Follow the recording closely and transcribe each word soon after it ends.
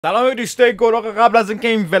سلام دوستای گراق. قبل از اینکه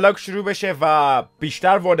این ولاگ شروع بشه و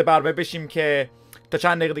بیشتر وارد برنامه بشیم که تا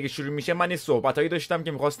چند دقیقه دیگه شروع میشه، من این صحبتایی داشتم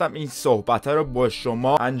که میخواستم این صحبت‌ها رو با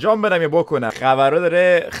شما انجام بدم یا بکنم.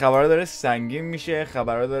 خبرها داره سنگین میشه،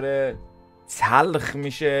 خبرها داره تلخ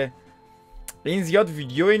میشه. این زیاد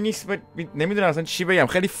ویدیویی نیست، نمیدونم اصلا چی بگم.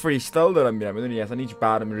 خیلی فریستایل دارم میرم، میدونی اصلا هیچ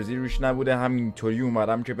برنامه‌ریزی روش نبوده، همینطوری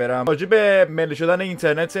اومدم که برم. راجع به ملی شدن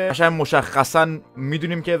اینترنت قشنگ مشخصا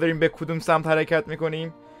میدونیم که داریم به کدوم سمت حرکت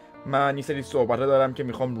میکنیم. من این سری صحبت‌ها دارم که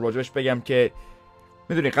میخوام راجعش بگم که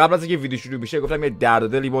میدونی قبل از اینکه ویدیو شروع بشه گفتم یه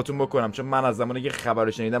درد دلی باتون بکنم، چون من از زمانی که خبر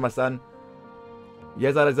رو شنیدم مثلا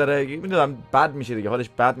یه ذره میدونم بد میشه دیگه، حالش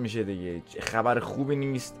بد میشه دیگه. خبر خوبی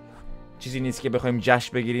نیست، چیزی نیست که بخوایم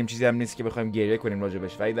جشن بگیریم، چیزی هم نیست که بخوایم گریه کنیم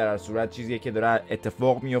راجبش، ولی در هر صورت چیزیه که داره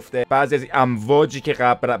اتفاق میفته. بعضی از امواجی که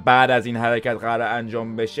بعد از این حرکت قرار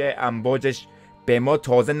انجام بشه، امواجش به ما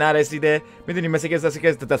تازه نرسیده. میدونیم مثل کسی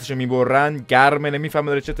که دستشو میبرن گرمه، نمیفهمه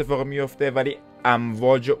داره چه اتفاقی میفته، ولی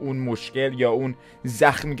امواج اون مشکل یا اون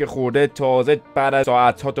زخمی که خورده تازه بعد از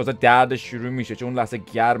ساعت‌ها تازه دردش شروع میشه، چون اون لحظه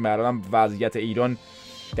گرمه. الان وضعیت ایران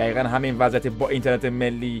دقیقا همین وضعیت با اینترنت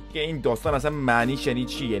ملی که این داستان اصلا معنیش یعنی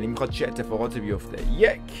چی، یعنی میخواد چه اتفاقاتی بیفته.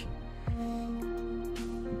 یک،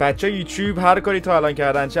 بچه یوتیوب هر کاری تا الان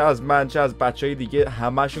کردن، چه از من چه از بچهای دیگه،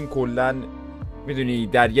 همشون کلن میدونی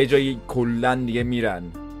در یه جایی کلن دیگه میرن،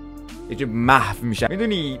 یه جایی محو میشن.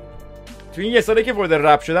 میدونی تو این یه ساله که وارد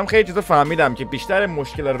رپ شدم خیلی چیزا فهمیدم که بیشتر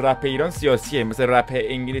مشکل رپ ایران سیاسیه، مثل رپ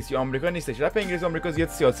انگلیسی آمریکا نیستش. رپ انگلیسی آمریکا زیاد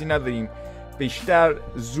سیاسی نداریم، بیشتر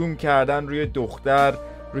زوم کردن روی دختر،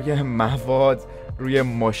 روی مواد، روی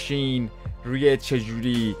ماشین، روی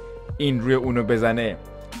چجوری این روی اونو بزنه.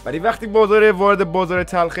 ولی وقتی وارد بازار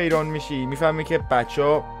تلخ ایران میشی، میفهمی که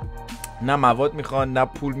بچه‌ها نه مواد میخوان، نه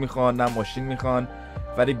پول میخوان، نه ماشین میخوان،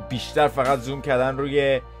 ولی بیشتر فقط زوم کردن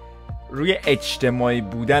روی اجتماعی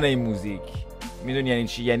بودن این موزیک. میدونی یعنی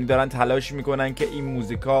چی؟ یعنی دارن تلاش میکنن که این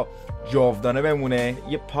موزیکا جاودانه بمونه.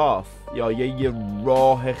 یه پاف یا یه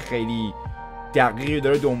راه خیلی دقیقی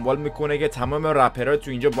داره دنبال میکنه که تمام رپرها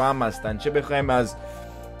تو اینجا با هم هستن، چه بخوایم از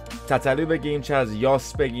تتلو بگیم، چه از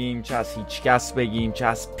یاس بگیم، چه از هیچکس بگیم، چه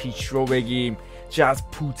از پیچرو بگیم، چه از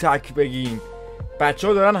پوتک بگیم. بچه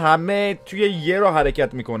ها دارن همه توی یه راه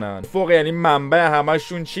حرکت میکنن. فوق یعنی منبع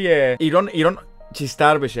همشون چیه؟ ایران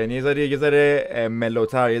چیزتر بشه، یعنی یه ذره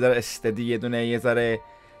ملوتر، یه ذره استدی، یه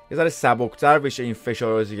ذره سبکتر بشه این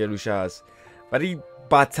فشارهایی که روش هست، ولی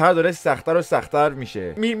بدتر داره سخت‌تر و سخت‌تر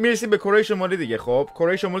میشه. میرسیم به کره شمالی دیگه. خب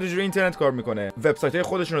کره شمالی جوری اینترنت کار میکنه، وبسایت‌های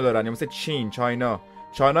خودشونو دارن، یا مثل چین، چاینا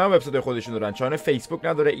وبسایت خودشون دارن. چاینا فیسبوک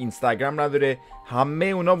نداره، اینستاگرام نداره، همه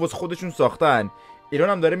اونا واسه خودشون ساختن. ایران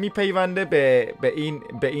هم داره میپیونده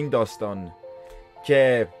به این داستان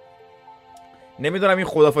که نمیدونم این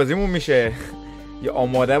خدافظیمون میشه یا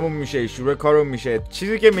آمادهمون میشه، شروع کارمون میشه.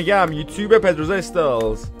 چیزی که میگم یوتیوب پدروزا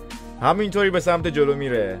استایلز همینطوری به سمت جلو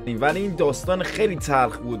میره. ولی این داستان خیلی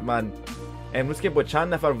تلخ بود. من امروز که با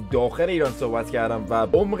چند نفر داخل ایران صحبت کردم و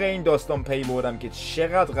عمق این داستان پی بردم که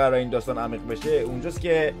چقدر قرار این داستان عمیق بشه، اونجاست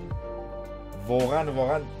که واقعا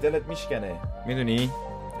دلت میشکنه. میدونی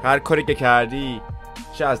هر کاری که کردی،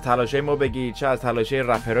 چه از تلاشای ما بگیر، چه از تلاشای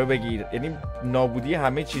رپرها بگیر، یعنی نابودی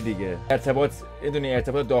همه چی دیگه. ارتباط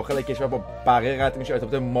داخل کشور با بقیه قطع میشه،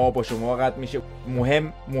 ارتباط ما با شما قطع میشه.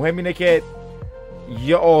 مهم اینه که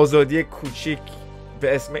یه آزادی کوچیک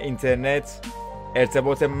به اسم اینترنت،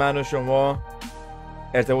 ارتباط من و شما،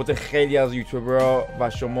 ارتباط خیلی از یوتیوبرها و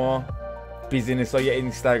شما، بیزینس‌های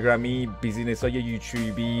اینستاگرامی، بیزینس‌های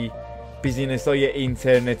یوتیوبی، بیزینس‌های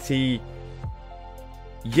اینترنتی،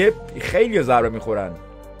 یه خیلی ضربه میخورن.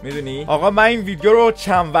 میدونی آقا من این ویدیو رو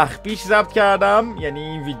چند وقت پیش ضبط کردم،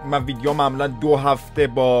 یعنی من ویدیو معمولا 2 هفته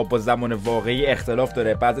با زمان واقعی اختلاف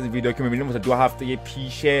داره. بعد از ویدیو که میبینیم مثلا 2 هفته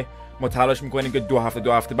پیشه، ما تلاش میکنیم که 2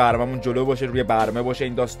 هفته برنامه‌مون جلو باشه، روی برنامه باشه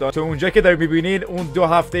این داستان. تو اونجا که دارید میبینید اون 2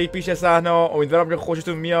 هفته پیش صحنه، امیدوارم که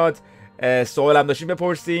خوشتون میاد. سوالم داشتین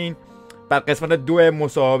بپرسین. بعد قسمت 2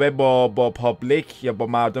 مصاحبه با پابلیک یا با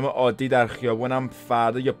مردم عادی در خیابونم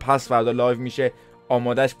فردا یا پس فردا لایو میشه.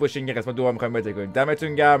 آمادهش باشین که قسمت 2 هم میخوایم بده کنیم.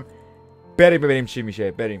 دمتون گرم. بریم ببینیم چی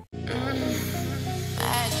میشه. بریم.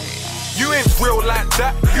 You ain't real like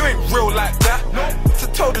that. You ain't real like that. No. To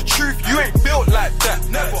tell the truth, you ain't built like that.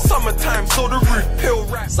 Never. Summertime, so the roof pill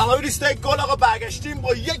right. سلام دوستان، آقا برگشتیم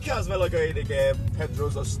با یکی از ولاگ‌های دیگه،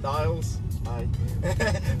 پدروزا استایلز.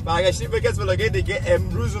 برگشتیم به یکی از ولاگ‌های دیگه.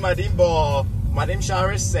 امروز اومدیم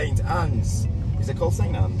شهر سنت انز. Is it called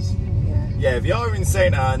St. Anne's? Yeah, we are in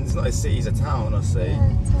St. Anne's, not a city, it's a town, I say.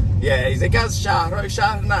 Yeah, یکی از شهر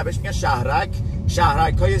بهش میگن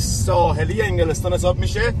شهرک‌های ساحلی انگلستان حساب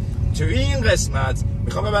میشه. تو این قسمت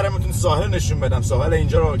میخوام ببرمتون ساحل نشون بدم. ساحل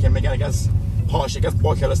اینجا رو که میگن یکی از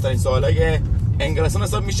با کلاس ترین ساحل‌های انگلستان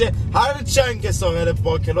حساب میشه، هرچند که ساحل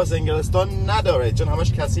با کلاس انگلستان نداره چون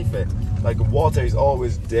همش کثیفه. Like water is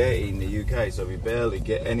always dirty in the UK so we barely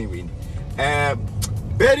get anywhere.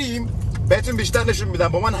 بریم بهتون بیشتر نشون میدم،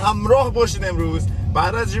 با من همراه باشین. امروز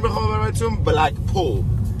بعد از این میخوام براتون Blackpool.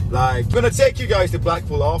 Like I'm gonna take you guys to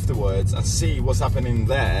Blackpool afterwards and see what's happening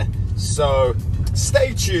there. So stay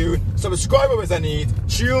tuned. Subscribe بزنید،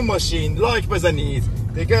 tune باشین، لایک بزنید.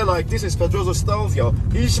 دیگه like this is Pedro's Nostalgia.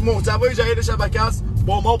 هیچ محتوای جدید شبکه است،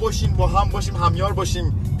 با ما باشین، با هم باشیم، همیار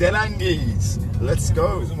باشیم، دلانگیز. Let's go.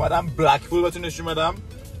 اومدم بلکپول بهتون نشون بدم.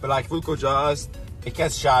 بلکپول کجاست؟ یکی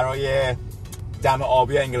از شهرهای دم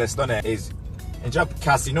آبی انگلستانه. اینجا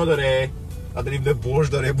کاسینو داره، داریم ده برج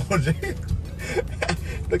داره. برج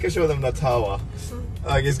Look at show them the tower.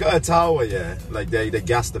 Like it's got a tower, yeah. Like they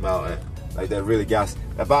gassed about it. Like they're really gassed.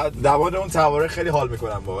 بعد دوار اون تاوره خیلی حال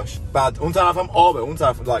میکنم باش. بعد اون طرف هم آبه، اون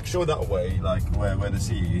طرف like show that way, like where the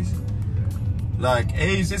sea is. Like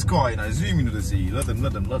it's quite nice. Zoom into the sea. Let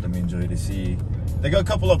them enjoy the sea. They got a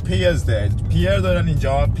couple of piers there. Pier دارن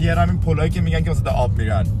اینجا. Pier همین پلایی که میگن که واسه آب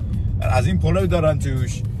میرن. از این پلای دارن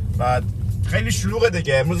توش. بعد خیلی شلوغه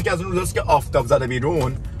دیگه. امروز که از اون روزاست که آفتاب زده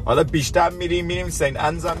بیرون. حالا بیشتر میریم سین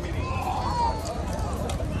انزم میریم.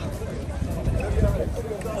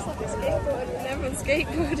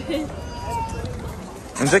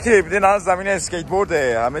 اینجا که میبینین از زمین اسکیت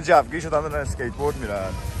بورده، همه جوگی شدن دارن اسکیت بورد میرن.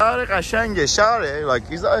 شهر قشنگه، شهره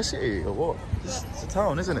like is that city or what? It's a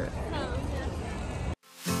town, isn't it?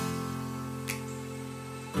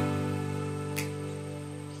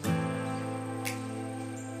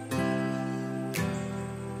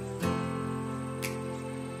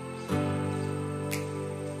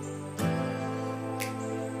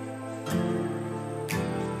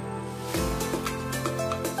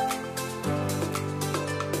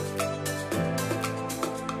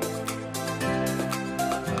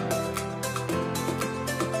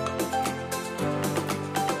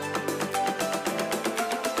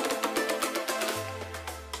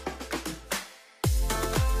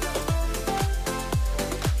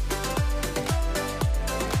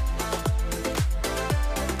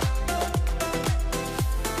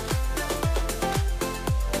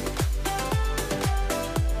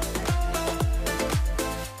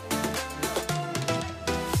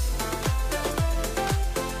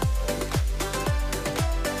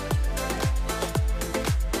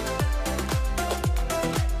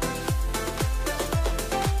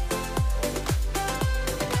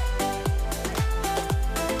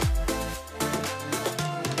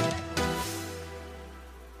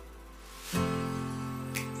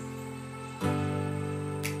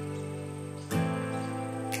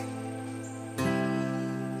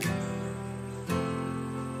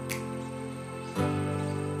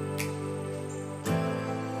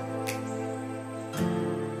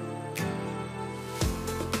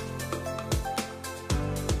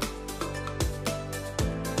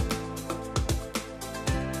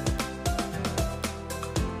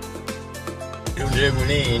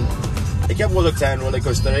 میمونین یکی از بزرگترین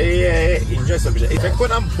رولرکوسترهای اینجا حساب میشه. فکر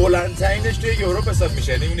کنم بلندترینش توی یوروپ حساب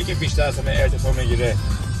میشه، یعنی اونی که بیشتر از همه ارتفاع میگیره.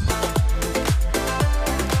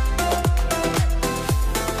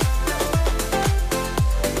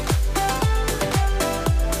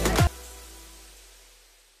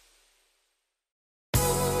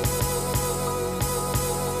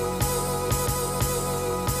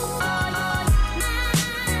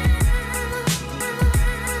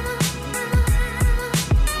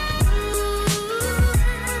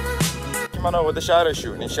 من آورده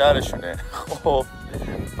شهرشون، این شهرشونه. خب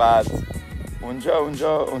بعد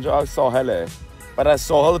اونجا ساحله، بعد از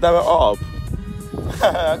ساحل دم آب.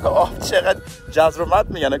 آب چقدر جزرومت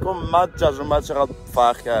میگن، جزرومت چقدر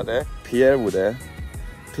فرق کرده. پیر بوده،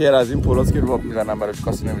 پیر از این پولاست که رو آب میزنن، براش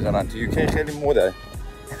کاسی نمیزنن. تو یوکی خیلی موده،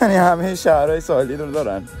 یعنی همه شهرهای ساحلی رو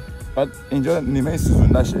دارن. بعد اینجا نیمه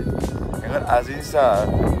سوزونده شه، اینقدر از این سر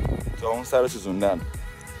تا اون سر سوزوندن.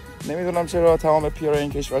 نمیدونم چرا تمام پیرای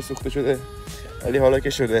این کشور سوخته شده، ولی حالا که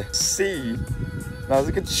شده.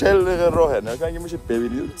 نزدیک 40 دقیقه راهه، نه اگه میشه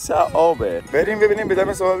ببینید چه آبه. بریم ببینیم به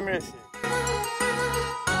دم ساحل میرسیم.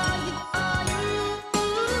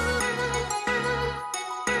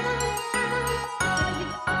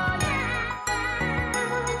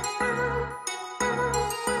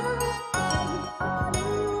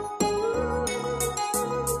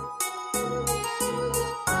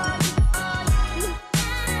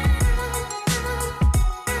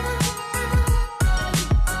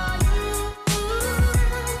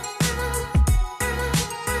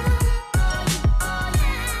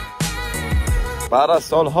 بعد از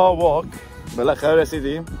سالها واک بالاخره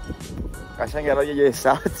رسیدیم. قشنگ الان یه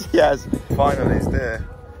ساعتی از فاینالیست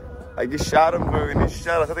اگه شهر رو ببینید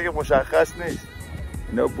شهر اصلا دیگه مشخص نیست.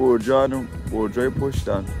 اینا برجان و برجای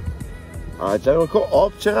پشتن. عجب که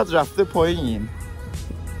آب چقدر رفته پایین.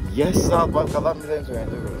 یه ساعت باید قدم میزنیم تو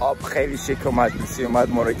اینجا. آب خیلی شیک اومد، بیسی اومد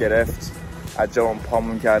ما رو گرفت از جامون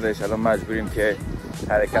پامون کردش. الان مجبوریم که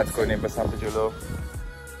حرکت کنیم به سمت جلو.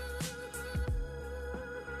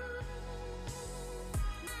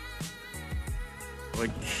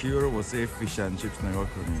 کیو رو واسه فیشن چیپس نگاه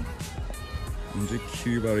کنیم. اینجا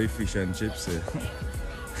کیو برای فیشن چیپسه.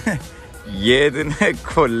 یه دونه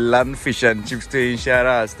کلن فیشن چیپس تو این شهر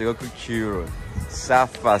هست. نگاه کن کیو رو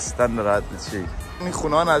صف بستن رد چی. این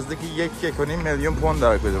خونه ها نزدیک 1.5 میلیون پوند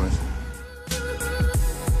داره کدومش.